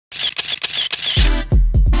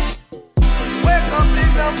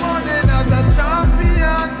the morning as a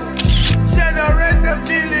champion. Generate the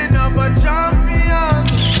feeling of a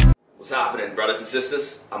champion. What's happening, brothers and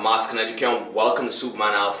sisters? I'm Oscar Education. Welcome to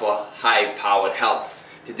Superman Alpha High Powered Health.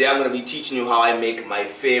 Today I'm going to be teaching you how I make my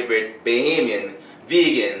favorite Bahamian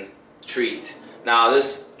vegan treat. Now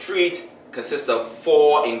this treat consists of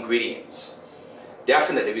 4 ingredients.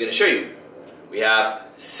 Definitely, we're going to show you. We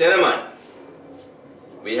have cinnamon.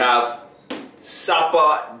 We have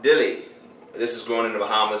sapa dilly. This is grown in the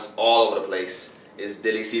Bahamas, all over the place. It's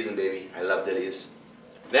dilly season, baby. I love dillies.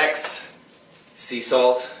 Next, sea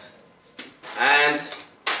salt and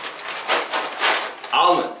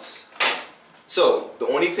almonds. So the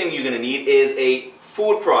only thing you're gonna need is a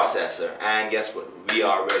food processor, and guess what? We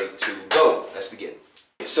are ready to go. Let's begin.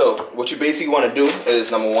 So what you basically want to do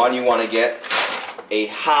is, number one, you want to get a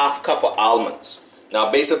half cup of almonds.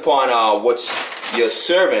 Now based upon what you're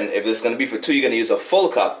serving, if it's going to be for 2, you're going to use a full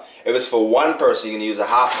cup. If it's for 1 person, you're going to use a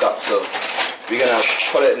half cup. So we're going to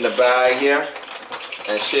put it in the bag here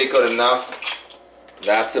and shake out enough.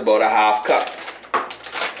 That's about a half cup.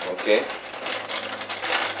 Okay.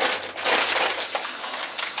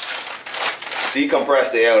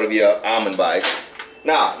 Decompress the air out of your almond bag.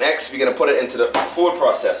 Now, next, we're going to put it into the food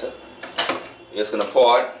processor. We're just going to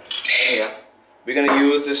pour it here. We're going to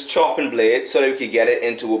use this chopping blade so that we can get it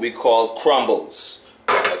into what we call crumbles.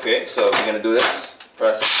 Okay, so we're going to do this.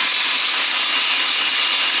 Press it.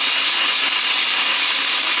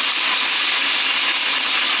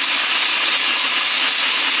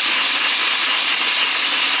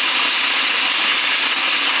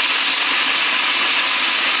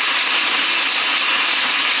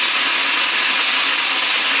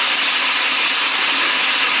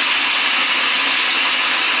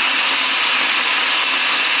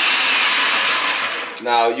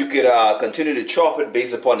 Now you could continue to chop it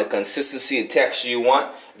based upon the consistency and texture you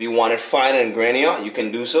want. If you want it finer and grainier, you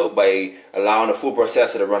can do so by allowing the food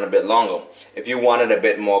processor to run a bit longer. If you want it a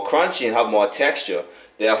bit more crunchy and have more texture,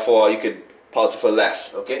 therefore you could pulse it for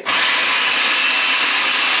less. Okay.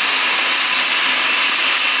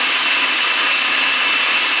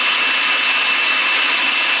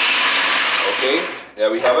 Okay,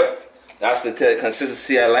 there we have it. That's the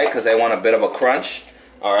consistency I like because I want a bit of a crunch.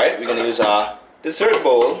 All right, we're gonna use our dessert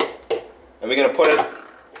bowl, and we're gonna put it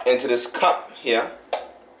into this cup here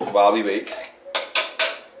while we wait.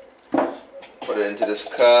 Put it into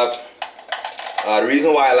this cup. The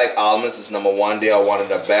reason why I like almonds is, number one, they are one of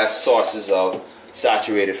the best sources of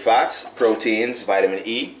saturated fats, proteins, vitamin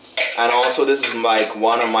E, and also this is like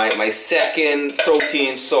one of my second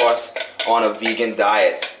protein source on a vegan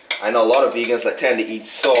diet. I know a lot of vegans tend to eat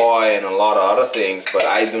soy and a lot of other things, but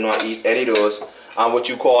I do not eat any of those. I'm what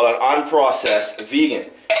you call an unprocessed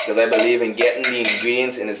vegan, because I believe in getting the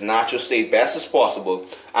ingredients in its natural state best as possible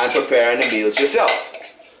and preparing the meals yourself.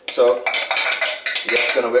 So you're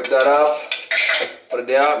just gonna whip that up, put it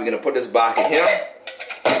there. We're gonna put this back in here,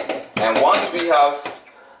 and once we have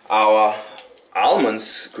our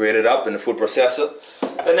almonds grated up in the food processor,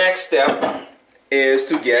 the next step is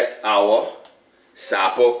to get our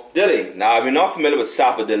sapa dilly. Now, if you're not familiar with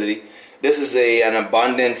sapa dilly, this is an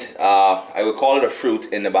abundant, I would call it a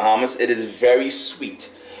fruit in the Bahamas. It is very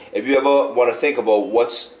sweet. If you ever want to think about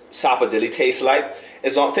what sapa dilly tastes like,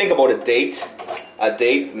 think about a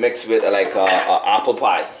date mixed with like a apple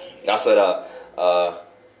pie. That's what a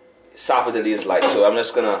sapa dilly is like. So I'm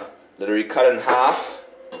just gonna literally cut it in half.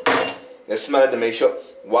 Let's smell it to make sure.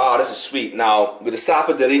 Wow, this is sweet. Now with the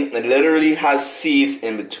sapa dilly, it literally has seeds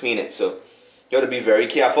in between it, so you have to be very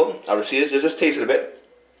careful. I will see this. Just taste it a bit.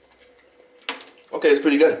 Okay, it's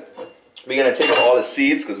pretty good. We're gonna take out all the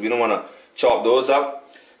seeds because we don't want to chop those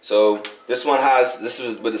up. So this one has, this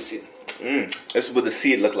is what the seed. This is what the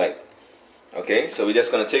seed look like. Okay, so we're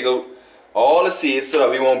just gonna take out all the seeds so that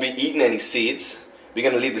we won't be eating any seeds. We're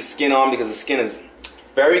gonna leave the skin on because the skin is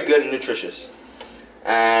very good and nutritious.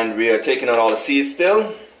 And we are taking out all the seeds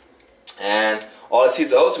still, and all the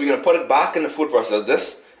seeds are out. So we're gonna put it back in the food processor.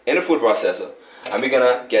 And we're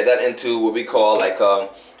gonna get that into what we call like a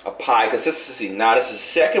pie consistency. Now this is the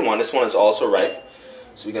second one. This one is also ripe.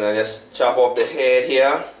 So we're gonna just chop off the head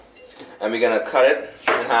here, and we're gonna cut it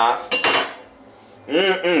in half.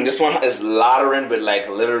 This one is lathering with like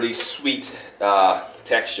literally sweet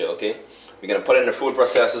texture. Okay, we're gonna put it in the food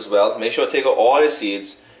processor as well. Make sure to take out all the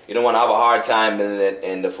seeds. You don't want to have a hard time building it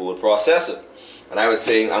in the food processor. And I would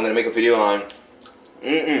say I'm gonna make a video on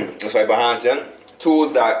that's why Bahamian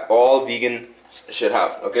tools that all vegan should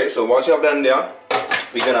have. Okay, so once you have that in there,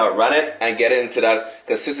 we're gonna run it and get it into that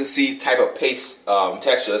consistency type of paste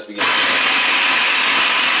texture. Let's begin.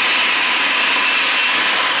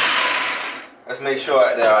 Let's make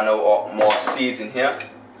sure there are no more seeds in here.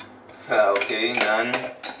 Okay, none.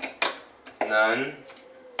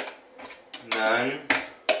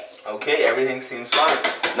 Okay, everything seems fine.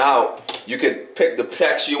 Now, you could pick the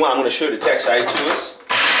texture you want. I'm going to show you the texture I choose.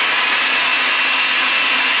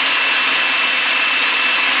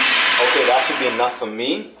 Okay, that should be enough for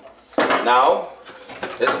me. Now,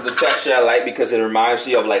 this is the texture I like because it reminds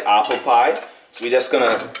me of like apple pie. So we're just going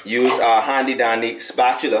to use our handy dandy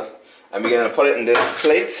spatula and we're going to put it in this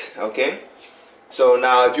plate, okay? So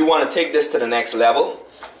now if you want to take this to the next level,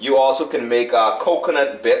 you also can make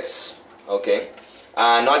coconut bits, okay?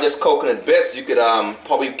 Not just coconut bits, you could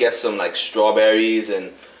probably get some like strawberries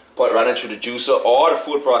and put right into the juicer or the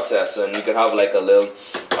food processor, and you could have like a little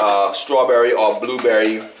strawberry or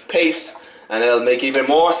blueberry paste, and it'll make it even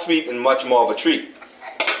more sweet and much more of a treat.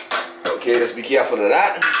 Okay, let's be careful of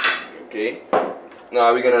that. Okay,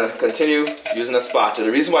 now we're gonna continue using a spatula.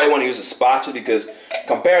 The reason why you want to use a spatula because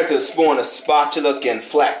compared to a spoon, a spatula can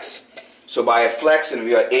flex. So by flexing,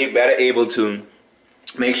 we are better able to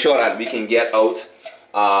make sure that we can get out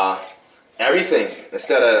everything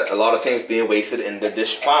instead of a lot of things being wasted in the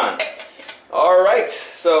dish pan. Alright,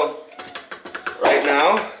 so right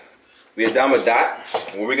now we are done with that.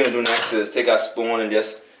 What we're gonna do next is take our spoon and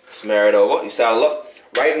just smear it over. You see how look?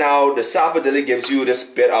 Right now the sapodilly gives you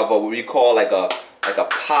this bit of what we call like a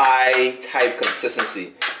pie type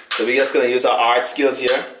consistency. So we're just gonna use our art skills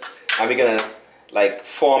here and we're gonna like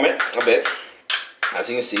form it a bit. As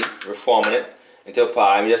you can see, we're forming it into a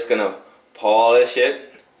pie. I'm just gonna polish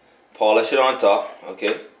it on top,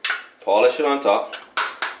 okay? Polish it on top.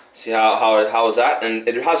 See how is that? And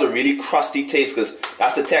it has a really crusty taste because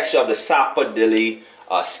that's the texture of the sapodilly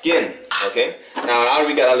skin, okay? Now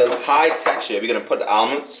we got a little pie texture. We're gonna put the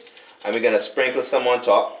almonds and we're gonna sprinkle some on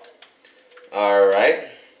top. Alright.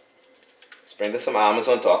 Sprinkle some almonds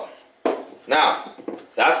on top. Now,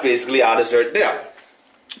 that's basically our dessert there.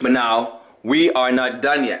 But now, we are not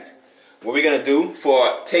done yet. What we're gonna do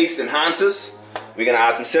for taste enhancers, we're gonna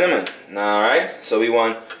add some cinnamon. Alright, so we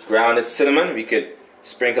want grounded cinnamon. We could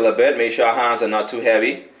sprinkle a bit, make sure our hands are not too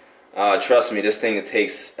heavy. Trust me, this thing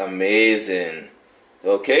tastes amazing.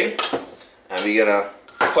 Okay, and we're gonna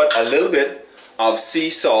put a little bit of sea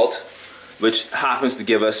salt, which happens to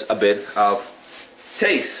give us a bit of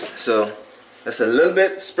taste. So that's a little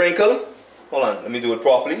bit sprinkle. Hold on, let me do it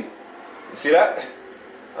properly. You see that?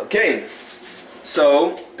 Okay,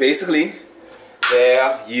 so basically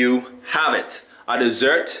there you have it. A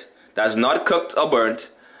dessert that's not cooked or burnt.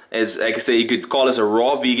 Is, like I say, you could call this a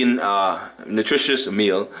raw vegan nutritious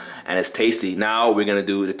meal, and it's tasty. Now we're gonna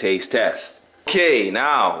do the taste test. Okay,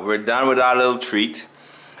 now we're done with our little treat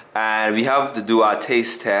and we have to do our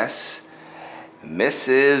taste test.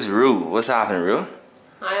 Mrs. Rue, what's happening, Rue?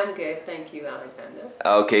 I am good, thank you, Alexander.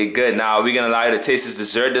 Okay, good. Now we're gonna allow you to taste this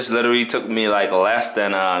dessert. This literally took me like less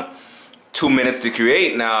than 2 minutes to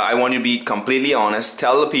create. Now I want you to be completely honest.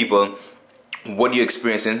 Tell the people what you're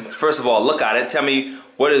experiencing. First of all, look at it. Tell me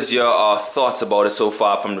what is your thoughts about it so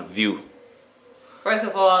far from the view. First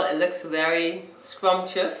of all, it looks very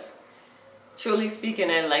scrumptious. Truly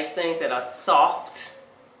speaking, I like things that are soft.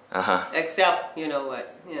 Except, you know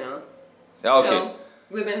what, you know. Okay. You know,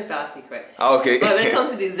 women is our secret. Okay. But when it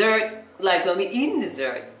comes to dessert, like when we eat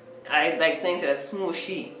dessert, I like things that are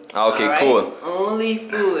smooshy. Okay, right? cool. Only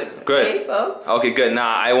food. Good. Okay, folks? Okay, good.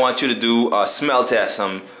 Now I want you to do a smell test.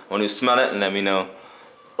 When you smell it and let me know.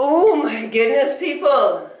 Oh my goodness,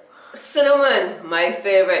 people. Cinnamon, my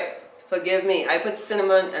favorite. Forgive me, I put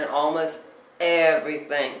cinnamon in almost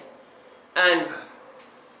everything. And,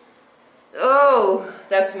 oh,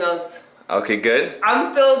 that smells. Okay, good.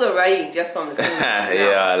 I'm filled already just from the cinnamon smell.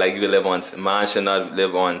 Yeah, like you can live on, man should not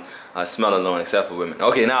live on smell alone except for women.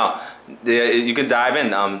 Okay, now, you can dive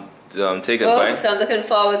in. Take a bite. So I'm looking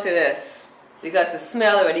forward to this. Because the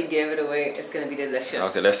smell already gave it away. It's going to be delicious.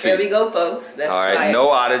 Okay, let's see. Here we go, folks. Let's try it. Alright,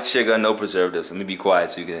 no added sugar, no preservatives. Let me be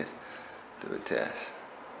quiet so you can do a test.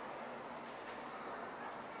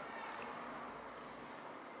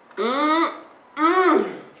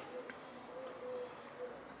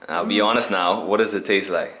 I'll be honest now. What does it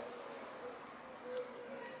taste like?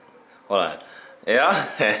 Hold on. Yeah?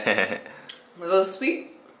 A little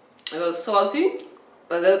sweet, a little salty,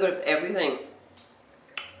 a little bit of everything.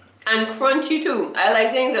 And crunchy too. I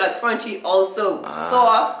like things that are crunchy also.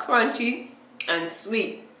 Sour, crunchy, and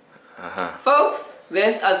sweet. Folks,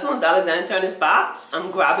 as soon as Alexander turned his back,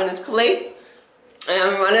 I'm grabbing his plate. And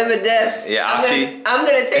I'm running with this. Yeah, actually. I'm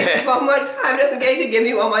gonna taste it one more time just in case you give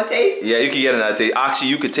me one more taste. Yeah, you can get another taste. Actually,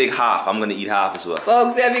 you could take half. I'm gonna eat half as well.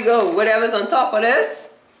 Folks, there we go. Whatever's on top of this.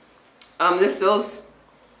 Those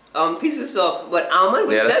pieces of what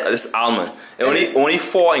almond? Yeah, this almond. Only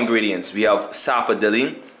 4 ingredients. We have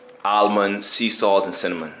sapodilly, almond, sea salt, and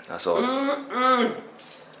cinnamon. That's all.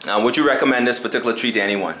 Now, would you recommend this particular treat to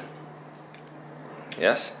anyone?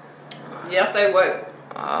 Yes? Yes, I would.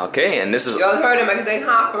 Okay, and this is... You all heard him, I can take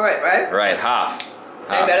half for it, right? Right, half.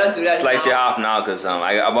 I better do that. Slice your half now, because I'm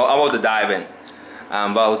about to dive in.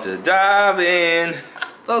 I'm about to dive in.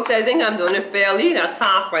 Folks, I think I'm doing it fairly. That's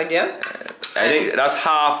half right there. I think that's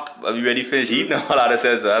half. Are you ready to finish eating? All I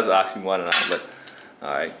said, so that's actually more than half, but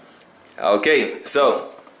all right. Okay,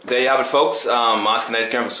 so there you have it, folks. Mass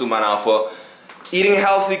Connected Camera Suman Alpha. Eating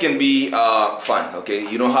healthy can be fun, okay?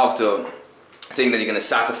 You don't have to think that you're gonna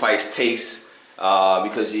sacrifice taste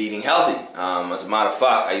because you're eating healthy. As a matter of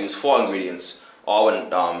fact, I use 4 ingredients, all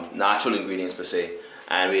natural ingredients per se,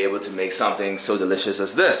 and we're able to make something so delicious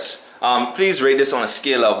as this. Please rate this on a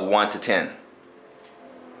scale of 1 to 10.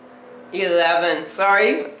 11.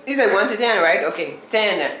 Sorry. You said 1 to 10, right? Okay,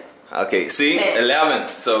 10 then. Okay, see? 10. 11.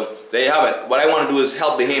 So there you have it. What I want to do is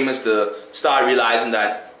help Bahamians to start realizing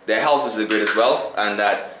that their health is the greatest wealth, and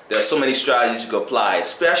that there are so many strategies you can apply,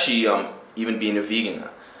 especially even being a vegan.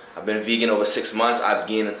 I've been a vegan over 6 months. I've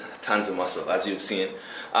gained tons of muscle, as you've seen.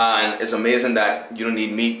 And it's amazing that you don't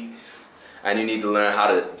need meat, and you need to learn how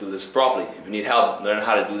to do this properly. If you need help learning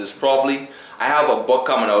how to do this properly, I have a book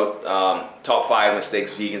coming out, Top 5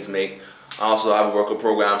 Mistakes Vegans Make. I also have a workout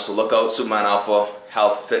program, so look out. Superman Alpha,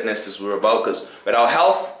 health, fitness is what we're about, because without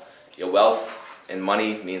health, your wealth and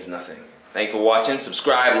money means nothing. Thank you for watching.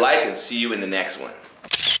 Subscribe, like, and see you in the next one.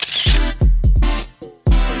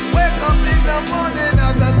 Wake up in the morning.